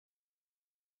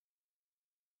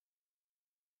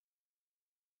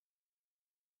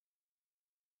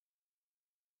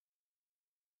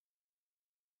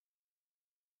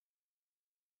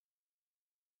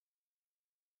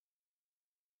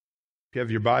If you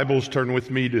have your Bibles, turn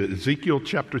with me to Ezekiel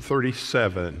chapter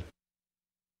 37.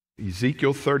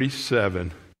 Ezekiel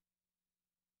 37.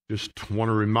 Just want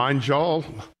to remind y'all,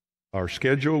 our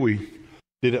schedule, we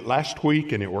did it last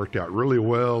week and it worked out really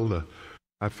well.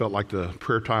 I felt like the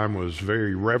prayer time was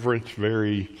very reverent,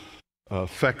 very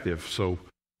effective. So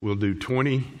we'll do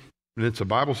 20 minutes of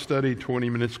Bible study, 20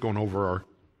 minutes going over our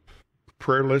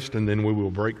prayer list, and then we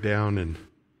will break down and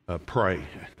pray.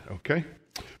 Okay?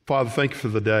 Father, thank you for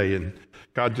the day, and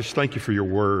God, just thank you for your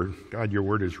word. God, your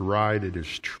word is right, it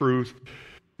is truth.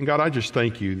 And God, I just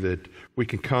thank you that we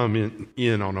can come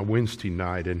in on a Wednesday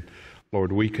night, and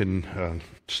Lord, we can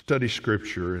study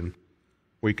Scripture, and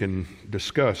we can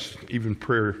discuss even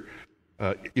prayer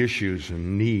issues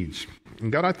and needs.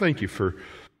 And God, I thank you for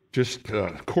just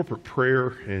corporate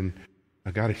prayer, and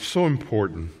God, it's so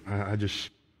important. I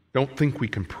just don't think we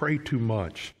can pray too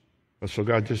much. So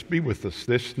God, just be with us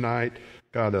this night.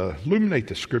 God, illuminate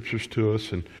the Scriptures to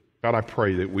us. And God, I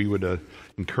pray that we would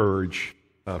encourage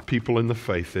people in the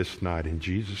faith this night. In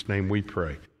Jesus' name we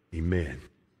pray. Amen.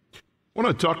 I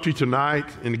want to talk to you tonight.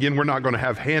 And again, we're not going to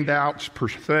have handouts per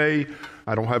se.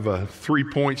 I don't have 3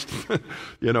 points,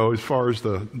 as far as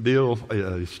the deal.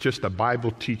 It's just a Bible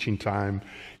teaching time,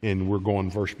 and we're going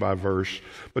verse by verse.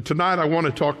 But tonight I want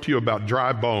to talk to you about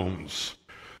dry bones.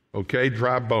 Okay,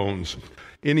 dry bones.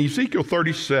 In Ezekiel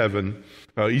 37,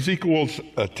 Ezekiel was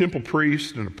a temple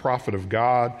priest and a prophet of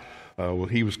God.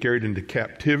 He was carried into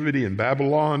captivity in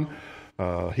Babylon.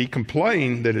 He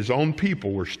complained that his own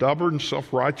people were stubborn,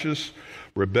 self-righteous,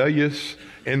 rebellious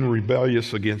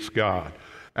against God.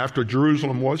 After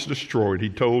Jerusalem was destroyed, he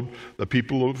told the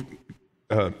people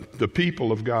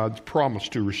of God's promise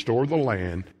to restore the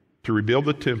land, to rebuild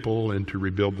the temple, and to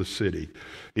rebuild the city.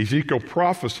 Ezekiel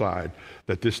prophesied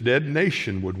that this dead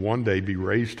nation would one day be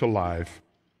raised to life.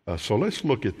 So let's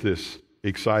look at this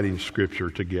exciting scripture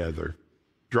together.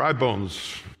 Dry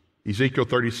bones, Ezekiel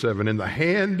 37. And the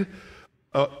hand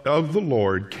of the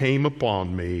Lord came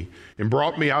upon me and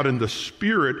brought me out in the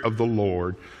spirit of the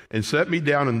Lord and set me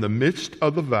down in the midst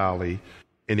of the valley,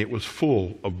 and it was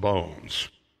full of bones.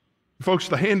 Folks,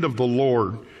 the hand of the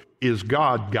Lord is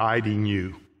God guiding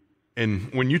you.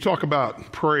 And when you talk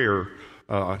about prayer,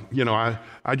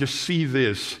 I just see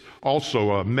this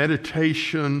also,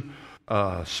 meditation,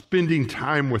 spending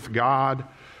time with God,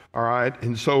 all right?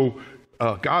 And so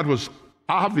God was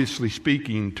obviously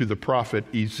speaking to the prophet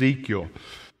Ezekiel.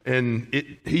 And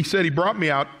he said, he brought me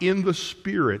out in the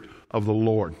spirit of the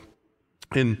Lord.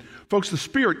 And folks, the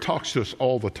Spirit talks to us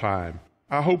all the time.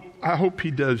 I hope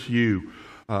he does you.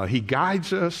 He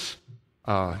guides us.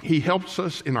 He helps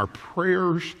us in our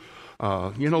prayers.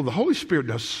 The Holy Spirit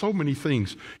does so many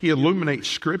things. He illuminates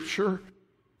Scripture,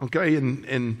 okay?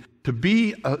 And to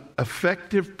be an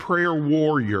effective prayer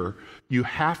warrior, you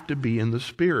have to be in the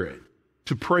Spirit.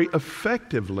 To pray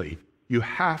effectively, you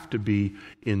have to be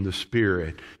in the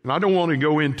Spirit. And I don't want to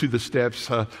go into the steps.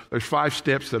 There's 5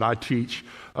 steps that I teach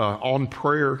on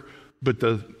prayer, but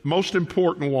the most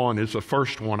important one is the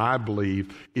first one, I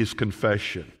believe, is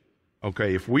confession.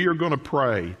 Okay, if we are going to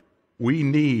pray, we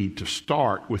need to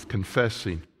start with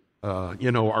confessing,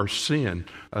 our sin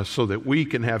so that we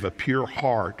can have a pure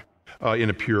heart and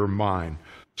a pure mind.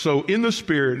 So in the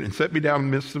Spirit, and set me down in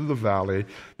the midst of the valley,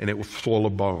 and it was full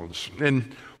of bones.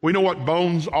 And we know what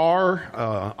bones are.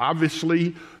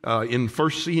 Obviously, in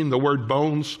first seeing the word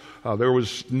bones, there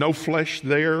was no flesh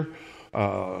there.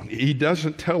 He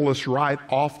doesn't tell us right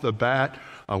off the bat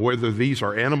whether these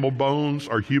are animal bones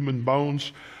or human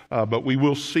bones. But we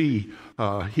will see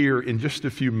here in just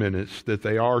a few minutes that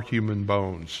they are human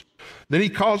bones. Then he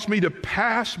caused me to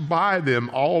pass by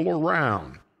them all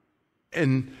around.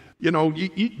 And,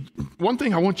 one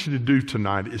thing I want you to do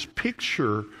tonight is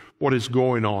picture what is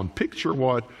going on. Picture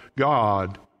what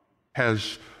God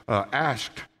has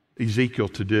asked Ezekiel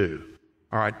to do.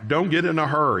 All right, don't get in a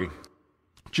hurry.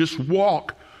 Just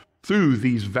walk through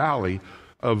these valley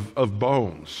of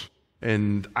bones.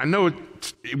 And I know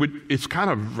it's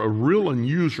kind of a real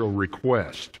unusual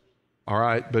request, all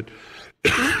right? But,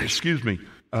 excuse me,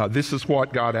 this is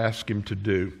what God asked him to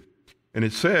do. And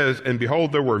it says, and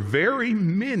behold, there were very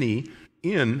many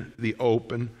in the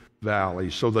open valley.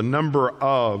 So the number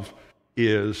of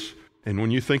is, and when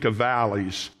you think of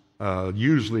valleys,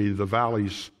 usually the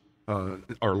valleys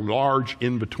are large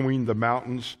in between the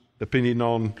mountains, depending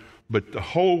on, but the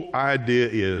whole idea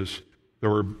is, there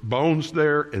were bones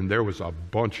there, and there was a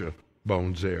bunch of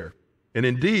bones there. And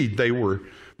indeed, they were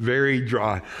very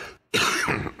dry.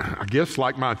 I guess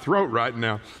like my throat right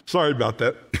now. Sorry about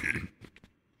that.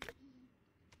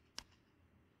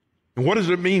 And what does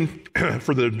it mean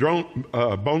for the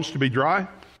bones to be dry?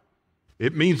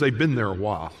 It means they've been there a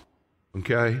while.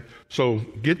 Okay? So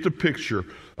get the picture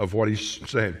of what he's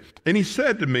saying. And he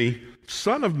said to me,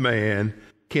 Son of man,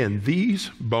 can these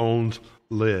bones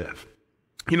live?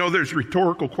 You know, there's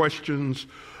rhetorical questions.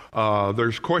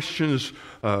 There's questions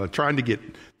trying to get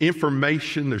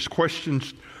information. There's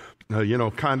questions,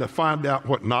 kind of find out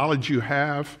what knowledge you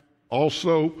have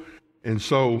also. And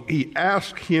so he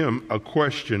asked him a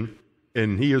question,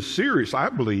 and he is serious, I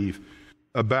believe,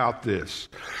 about this.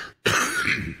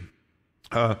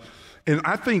 And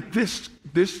I think this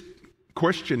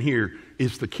question here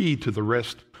is the key to the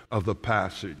rest of the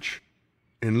passage.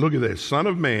 And look at this. Son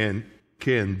of man,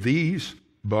 can these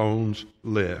bones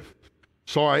live?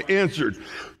 So I answered,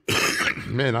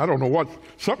 man, I don't know what,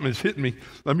 something has hit me.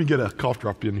 Let me get a cough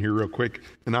drop in here real quick,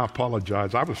 and I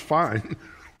apologize. I was fine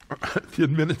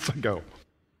 10 minutes ago.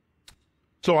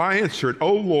 So I answered,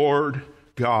 O Lord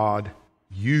God,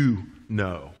 you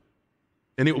know.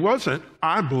 And it wasn't,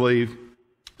 I believe,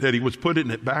 that he was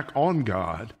putting it back on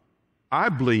God. I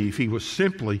believe he was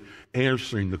simply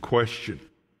answering the question.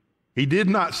 He did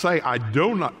not say, I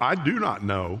do not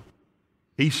know.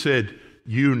 He said,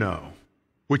 you know,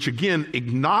 which again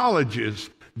acknowledges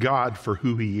God for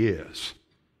who he is.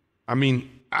 I mean,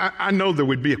 I know there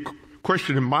would be a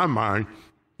question in my mind.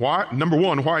 Why? Number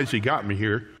one, why has he got me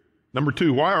here? Number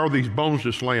two, why are these bones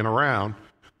just laying around?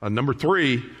 Number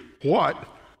three,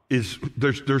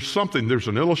 there's something, there's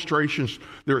an illustration,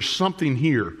 there's something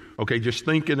here, okay, just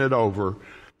thinking it over.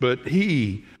 But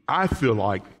I feel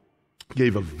like,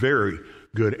 gave a very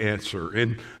good answer.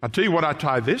 And I'll tell you what I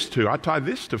tie this to. I tie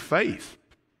this to faith,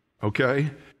 okay?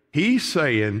 He's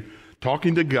saying,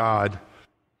 talking to God,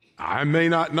 I may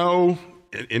not know,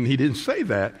 and he didn't say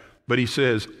that, but he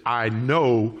says, I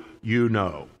know you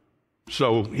know.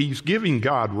 So he's giving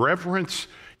God reverence.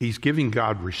 He's giving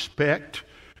God respect.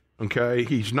 Okay,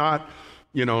 he's not,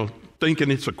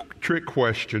 thinking it's a trick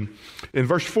question. In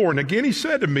verse 4, and again he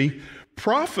said to me,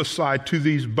 prophesy to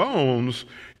these bones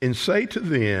and say to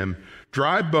them,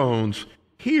 dry bones,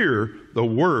 hear the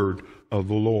word of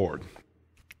the Lord.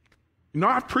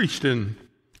 I've preached in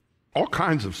all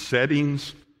kinds of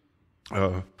settings.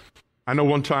 I know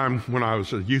one time when I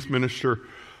was a youth minister,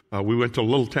 we went to a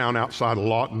little town outside of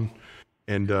Lawton.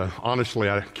 And honestly,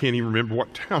 I can't even remember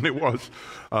what town it was.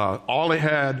 All it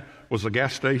had was a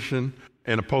gas station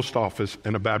and a post office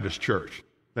and a Baptist church.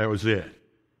 That was it.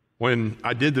 When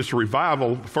I did this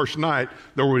revival the first night,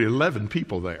 there were 11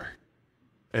 people there.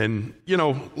 And,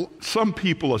 some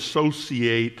people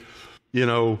associate,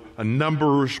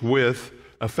 numbers with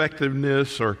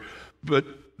effectiveness, but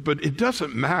it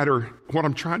doesn't matter. What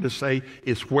I'm trying to say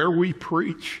is where we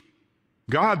preach,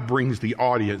 God brings the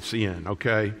audience in,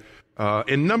 okay?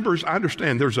 In Numbers, I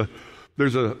understand there's a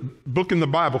book in the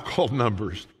Bible called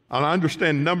Numbers. And I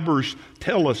understand Numbers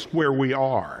tell us where we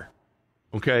are.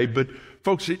 Okay? But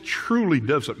folks, it truly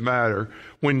doesn't matter.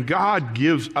 When God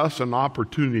gives us an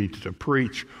opportunity to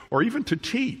preach or even to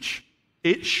teach,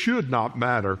 it should not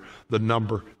matter the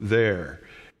number there.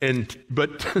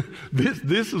 But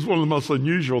this is one of the most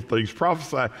unusual things.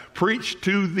 Prophesy, preach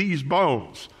to these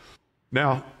bones.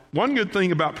 Now, one good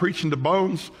thing about preaching to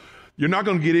bones, you're not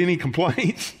going to get any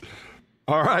complaints.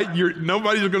 All right?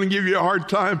 Nobody's going to give you a hard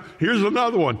time. Here's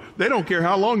another one. They don't care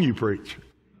how long you preach.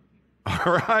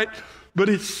 All right? But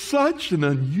it's such an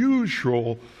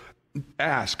unusual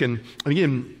ask. And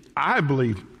again, I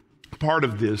believe part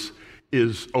of this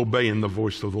is obeying the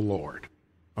voice of the Lord.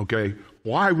 Okay?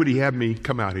 Why would he have me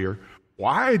come out here?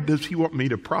 Why does he want me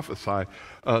to prophesy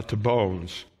to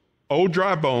bones? O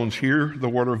dry bones, hear the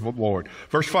word of the Lord.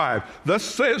 Verse 5, thus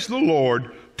says the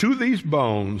Lord to these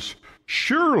bones,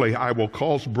 surely I will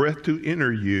cause breath to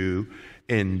enter you,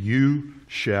 and you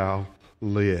shall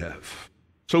live.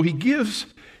 So he gives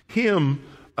him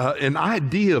an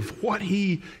idea of what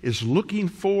he is looking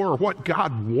for, what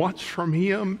God wants from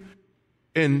him.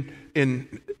 And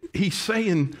he's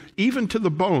saying, even to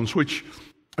the bones, which,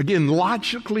 again,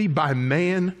 logically by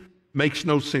man makes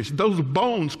no sense. Those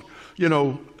bones,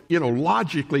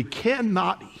 logically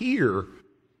cannot hear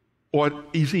what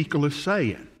Ezekiel is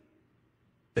saying.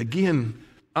 Again,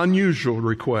 unusual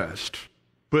request.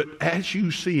 But as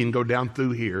you see and go down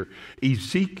through here,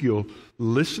 Ezekiel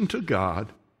listened to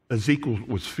God. Ezekiel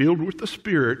was filled with the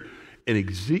Spirit, and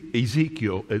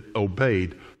Ezekiel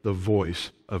obeyed the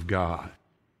voice of God.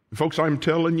 Folks, I'm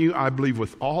telling you, I believe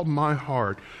with all my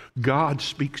heart, God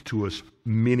speaks to us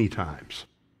many times,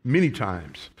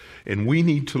 and we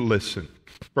need to listen.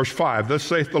 Verse 5, thus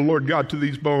saith the Lord God to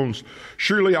these bones,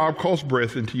 surely I'll cause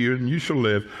breath into you, and you shall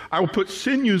live. I will put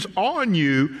sinews on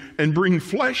you, and bring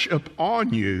flesh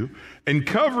upon you, and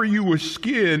cover you with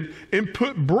skin, and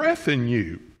put breath in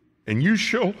you, and you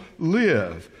shall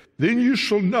live. Then you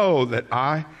shall know that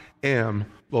I am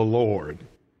the Lord.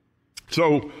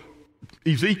 So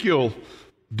Ezekiel,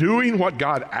 doing what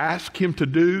God asked him to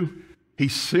do, he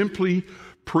simply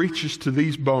preaches to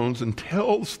these bones and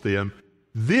tells them,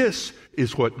 this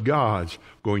is what God's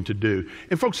going to do.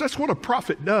 And folks, that's what a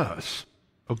prophet does,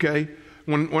 okay?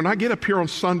 When I get up here on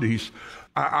Sundays,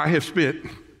 I have spent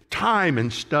time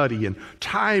in study and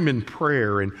time in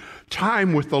prayer and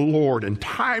time with the Lord and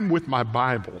time with my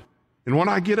Bible. And when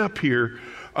I get up here,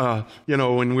 and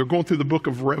we're going through the book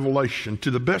of Revelation,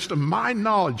 to the best of my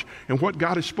knowledge and what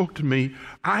God has spoke to me,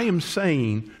 I am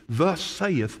saying, thus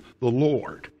saith the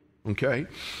Lord, okay?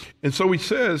 And so he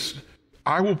says,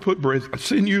 I will put breath,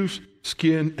 sinews,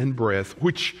 skin, and breath,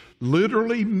 which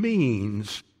literally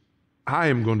means I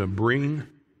am going to bring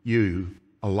you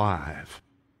alive.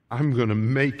 I'm going to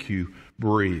make you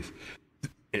breathe.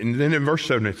 And then in verse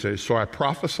 7 it says, so I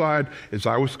prophesied as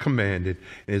I was commanded,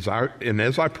 and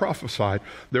as I prophesied,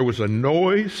 there was a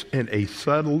noise and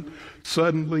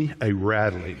suddenly a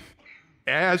rattling.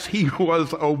 As he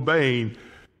was obeying,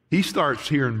 he starts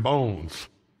hearing bones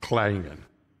clanging.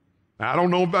 I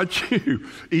don't know about you,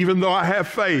 even though I have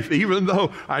faith, even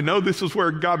though I know this is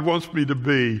where God wants me to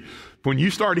be, when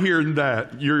you start hearing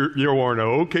that, you're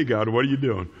wondering, okay, God, what are you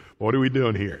doing? What are we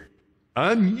doing here?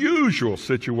 Unusual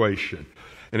situation.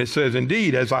 And it says,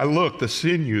 indeed, as I looked, the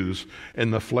sinews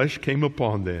and the flesh came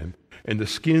upon them, and the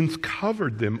skins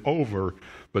covered them over,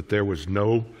 but there was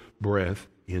no breath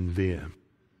in them.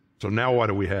 So now what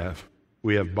do we have?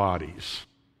 We have bodies.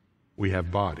 We have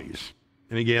bodies.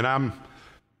 And again, I'm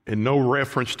in no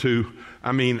reference to,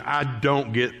 I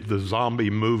don't get the zombie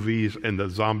movies and the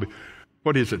zombie,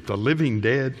 what is it, The Living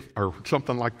Dead or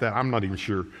something like that? I'm not even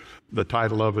sure the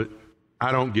title of it.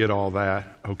 I don't get all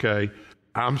that, okay?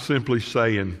 I'm simply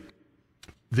saying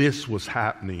this was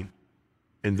happening,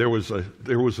 and there was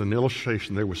an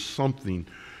illustration, there was something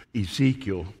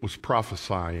Ezekiel was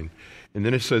prophesying. And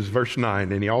then it says, verse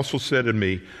 9, and he also said to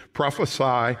me,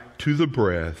 prophesy to the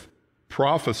breath,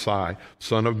 prophesy,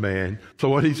 son of man. So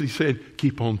what has he said?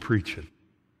 Keep on preaching,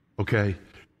 okay?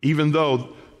 Even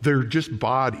though they're just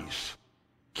bodies,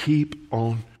 keep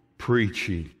on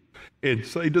preaching. And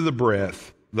say to the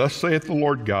breath, thus saith the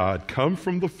Lord God, come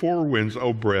from the four winds,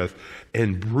 O breath,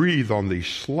 and breathe on these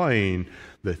slain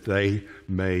that they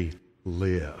may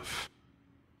live.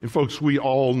 And folks, we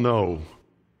all know,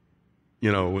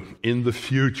 in the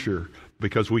future,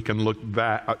 because we can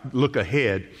look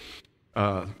ahead,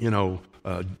 God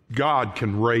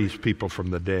can raise people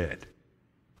from the dead.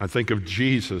 I think of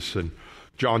Jesus in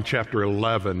John chapter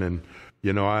 11, and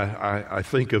I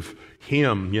think of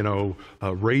him,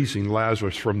 raising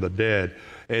Lazarus from the dead.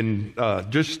 And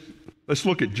let's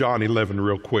look at John 11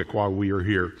 real quick while we are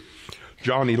here.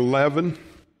 John 11,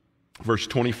 verse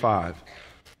 25.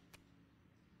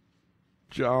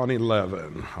 John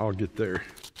 11, I'll get there.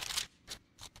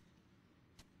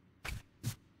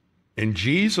 And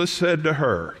Jesus said to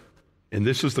her, and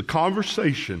this is the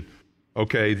conversation,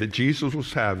 okay, that Jesus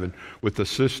was having with the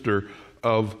sister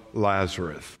of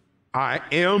Lazarus. I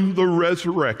am the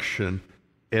resurrection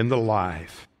and the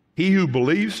life. He who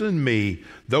believes in me,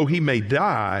 though he may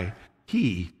die,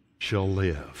 he shall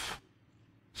live.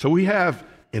 So we have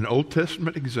an Old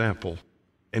Testament example,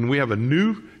 and we have a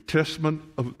New Testament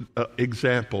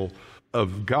example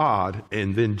of God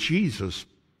and then Jesus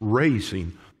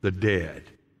raising the dead.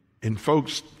 And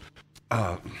folks,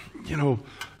 there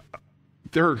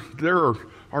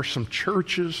are some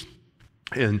churches,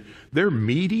 and they're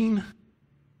meeting.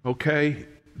 Okay,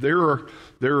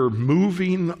 they're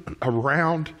moving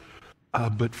around,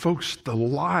 but folks, the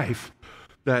life,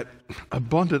 that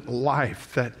abundant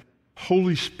life, that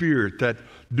Holy Spirit, that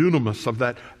dunamis of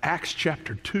that Acts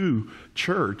chapter 2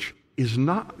 church is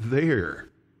not there.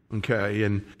 Okay,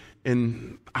 and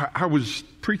I was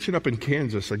preaching up in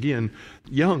Kansas again,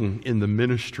 young in the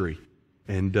ministry,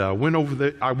 and went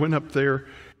up there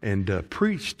and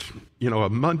preached, a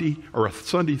Monday or a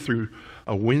Sunday through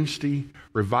a Wednesday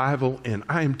revival, and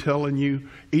I am telling you,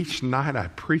 each night I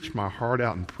preached my heart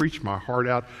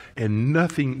out, and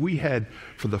nothing, we had,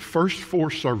 for the first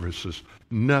 4 services,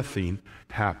 nothing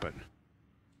happened.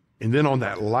 And then on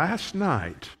that last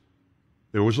night,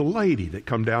 there was a lady that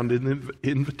come down to the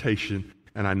invitation,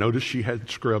 and I noticed she had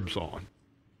scrubs on.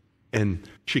 And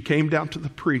she came down to the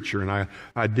preacher, and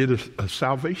I did a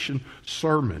salvation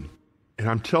sermon, and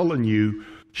I'm telling you,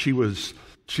 she was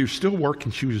still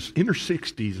working. She was in her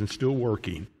 60s and still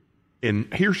working. And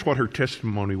here's what her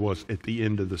testimony was at the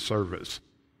end of the service.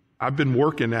 I've been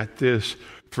working at this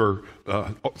for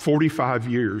 45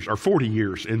 years or 40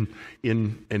 years in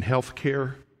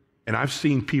healthcare, and I've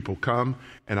seen people come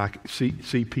and I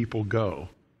see people go.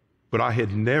 but I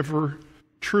had never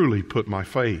truly put my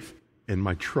faith and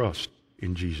my trust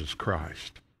in Jesus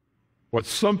Christ. What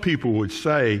some people would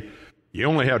say, you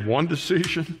only had one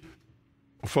decision.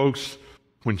 Folks,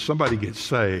 when somebody gets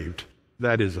saved,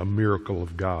 that is a miracle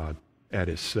of God at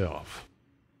itself.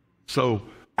 So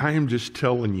I am just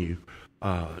telling you,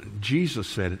 Jesus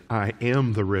said, I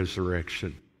am the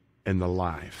resurrection and the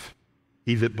life.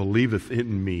 He that believeth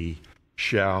in me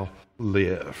shall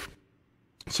live.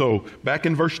 So back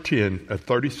in verse 10 at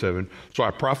 37, so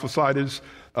I prophesied as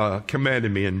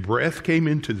commanded me, and breath came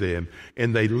into them,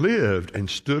 and they lived and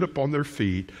stood upon their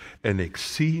feet, an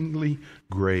exceedingly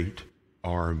great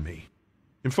army.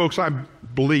 And folks, I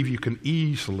believe you can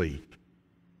easily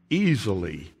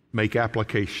make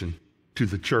application to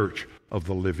the church of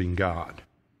the living God.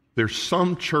 There's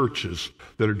some churches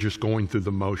that are just going through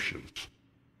the motions.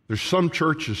 There's some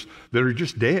churches that are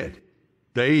just dead.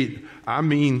 The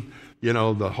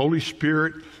Holy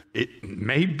Spirit, it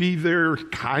may be there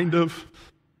kind of,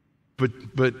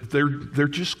 but they're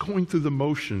just going through the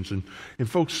motions. And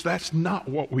folks, that's not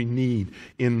what we need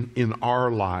in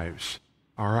our lives.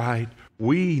 All right?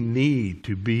 We need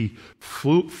to be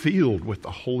filled with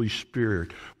the Holy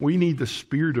Spirit. We need the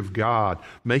Spirit of God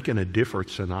making a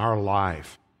difference in our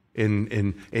life.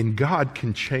 And God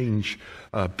can change,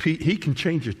 He can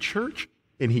change a church,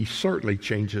 and He certainly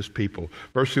changes people.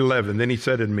 Verse 11, then He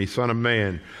said unto me, Son of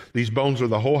man, these bones are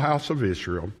the whole house of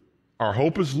Israel. Our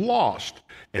hope is lost,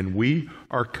 and we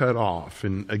are cut off.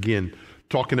 And again,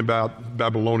 talking about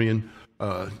Babylonian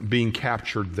being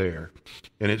captured there.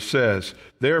 And it says,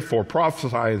 therefore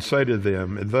prophesy and say to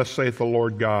them, and thus saith the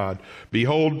Lord God,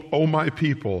 behold, O my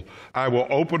people, I will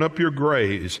open up your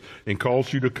graves and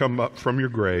cause you to come up from your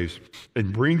graves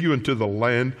and bring you into the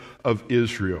land of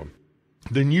Israel.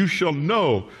 Then you shall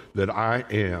know that I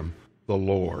am the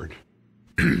Lord.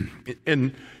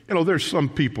 And, there's some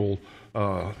people,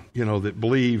 that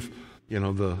believe,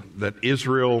 that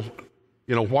Israel,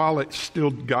 while it's still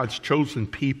God's chosen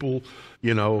people,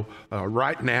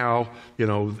 right now,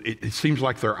 it seems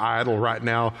like they're idle right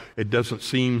now. It doesn't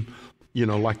seem,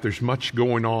 like there's much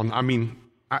going on. I mean,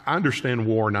 I understand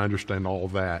war and I understand all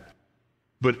that.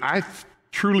 But I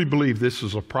truly believe this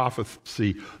is a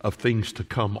prophecy of things to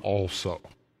come also,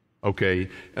 okay,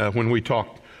 when we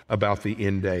talk about the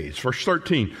end days. Verse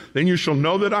 13, then you shall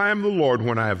know that I am the Lord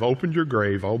when I have opened your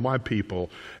grave, O my people,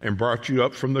 and brought you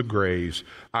up from the graves.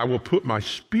 I will put my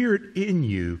spirit in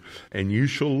you, and you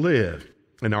shall live,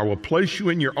 and I will place you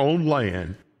in your own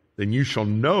land. Then you shall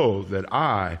know that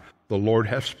I, the Lord,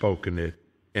 have spoken it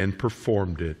and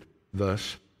performed it.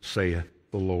 Thus saith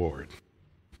the Lord.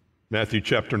 Matthew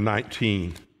chapter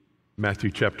 19.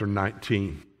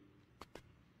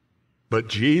 But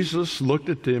Jesus looked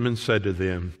at them and said to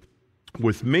them,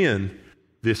 with men,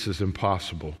 this is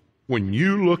impossible. When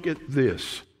you look at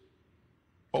this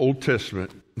Old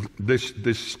Testament,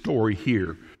 this story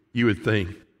here, you would think,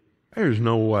 there's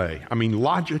no way. I mean,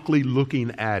 logically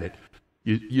looking at it,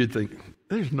 you'd think,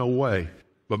 there's no way.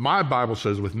 But my Bible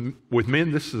says with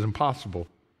men, this is impossible.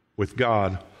 With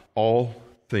God, all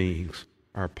things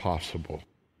are possible.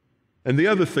 And the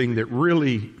other thing that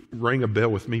really rang a bell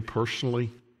with me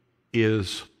personally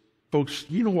is, folks,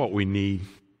 you know what we need?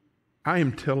 I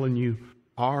am telling you,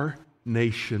 our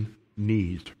nation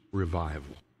needs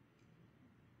revival.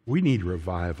 We need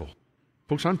revival.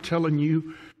 Folks, I'm telling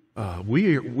you,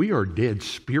 we are dead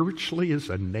spiritually as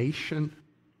a nation.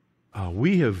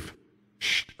 We have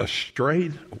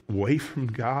strayed away from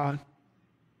God.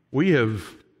 We have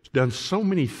done so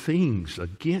many things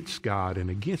against God and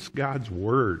against God's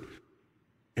word.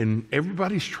 And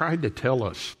everybody's trying to tell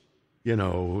us, you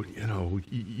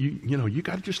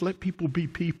got to just let people be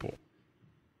people.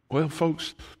 Well,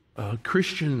 folks,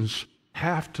 Christians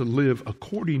have to live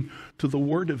according to the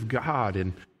Word of God,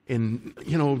 and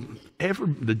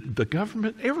the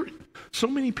government, so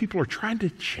many people are trying to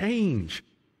change,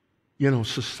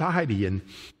 society, and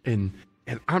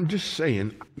I'm just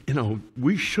saying,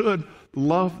 we should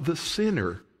love the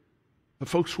sinner, but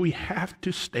folks, we have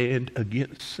to stand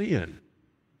against sin.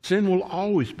 Sin will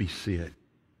always be sin,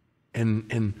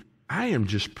 and I am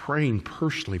just praying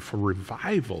personally for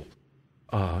revival.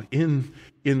 In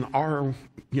our,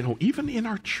 even in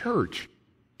our church,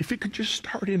 if it could just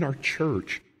start in our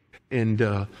church and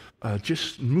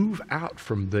just move out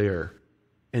from there.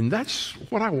 And that's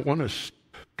what I want us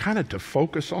kind of to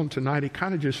focus on tonight.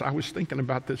 I was thinking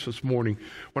about this morning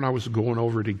when I was going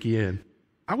over it again.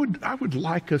 I would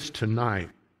like us tonight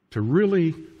to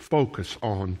really focus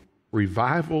on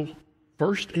revival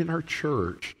first in our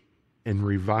church and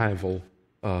revival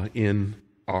in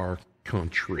our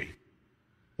country.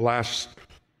 Last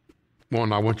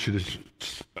One, I want you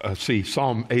to see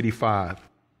Psalm 85.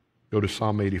 Go to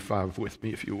Psalm 85 with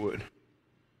me, if you would.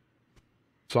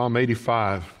 Psalm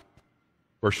 85,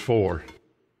 verse 4.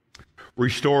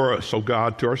 Restore us, O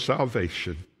God, to our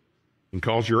salvation, and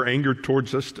cause your anger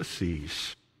towards us to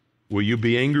cease. Will you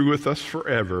be angry with us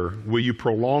forever? Will you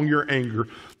prolong your anger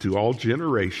to all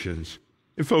generations?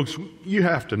 And folks, you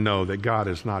have to know that God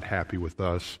is not happy with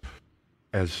us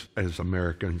as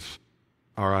Americans.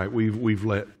 All right, we've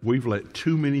let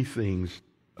too many things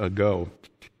go.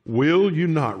 Will you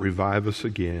not revive us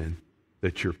again,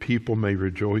 that your people may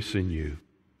rejoice in you?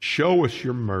 Show us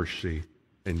your mercy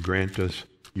and grant us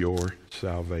your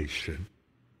salvation.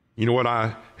 You know what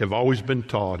I have always been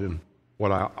taught, and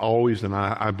what I always, and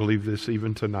I believe this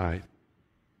even tonight,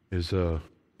 is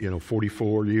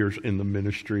 44 years in the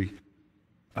ministry.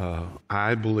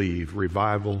 I believe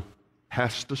revival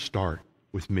has to start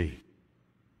with me.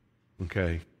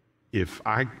 Okay, if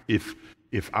I,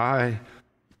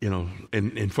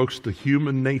 and folks, the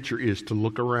human nature is to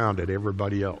look around at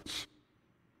everybody else.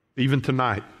 Even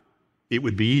tonight, it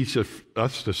would be easy for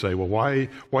us to say, well, why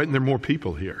isn't there more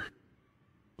people here?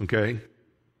 Okay,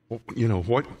 well,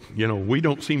 we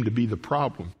don't seem to be the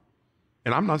problem.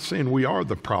 And I'm not saying we are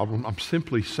the problem. I'm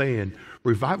simply saying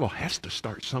revival has to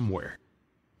start somewhere.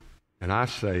 And I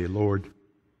say, Lord,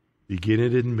 begin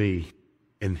it in me.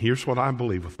 And here's what I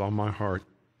believe with all my heart.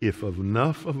 If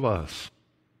enough of us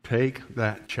take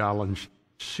that challenge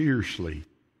seriously,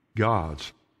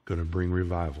 God's going to bring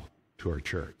revival to our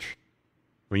church.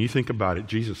 When you think about it,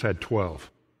 Jesus had 12.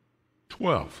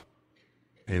 12.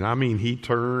 And I mean, he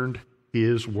turned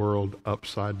his world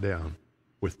upside down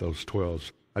with those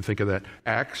 12. I think of that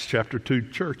Acts chapter 2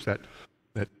 church, that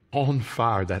on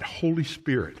fire, that Holy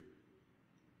Spirit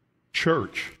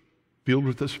church filled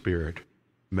with the Spirit,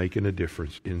 making a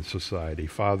difference in society.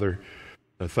 Father,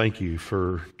 thank you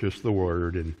for just the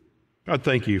word. And God,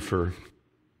 thank you for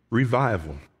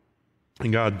revival.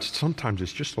 And God, sometimes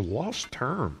it's just a lost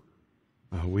term.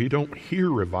 We don't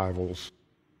hear revivals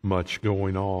much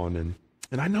going on. And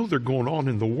I know they're going on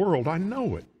in the world. I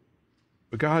know it.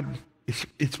 But God,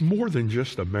 it's more than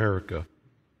just America.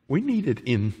 We need it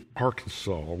in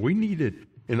Arkansas. We need it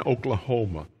in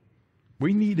Oklahoma.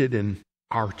 We need it in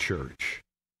our church.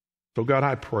 So God,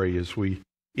 I pray as we,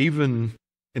 even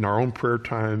in our own prayer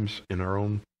times, in our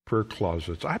own prayer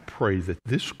closets, I pray that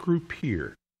this group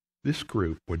here, this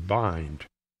group would bind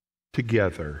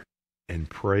together and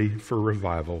pray for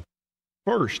revival,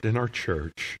 first in our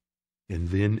church and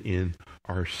then in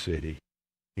our city.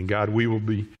 And God, we will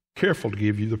be careful to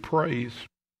give you the praise.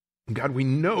 And God, we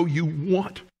know you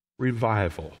want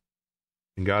revival.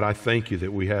 And God, I thank you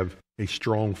that we have a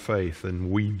strong faith, and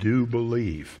we do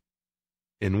believe.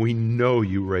 And we know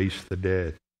you raised the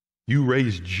dead. You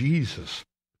raised Jesus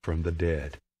from the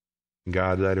dead. And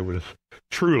God, that it was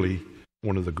truly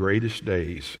one of the greatest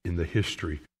days in the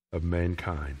history of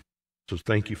mankind. So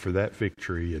thank you for that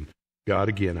victory. And God,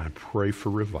 again, I pray for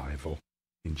revival.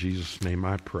 In Jesus' name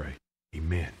I pray.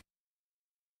 Amen.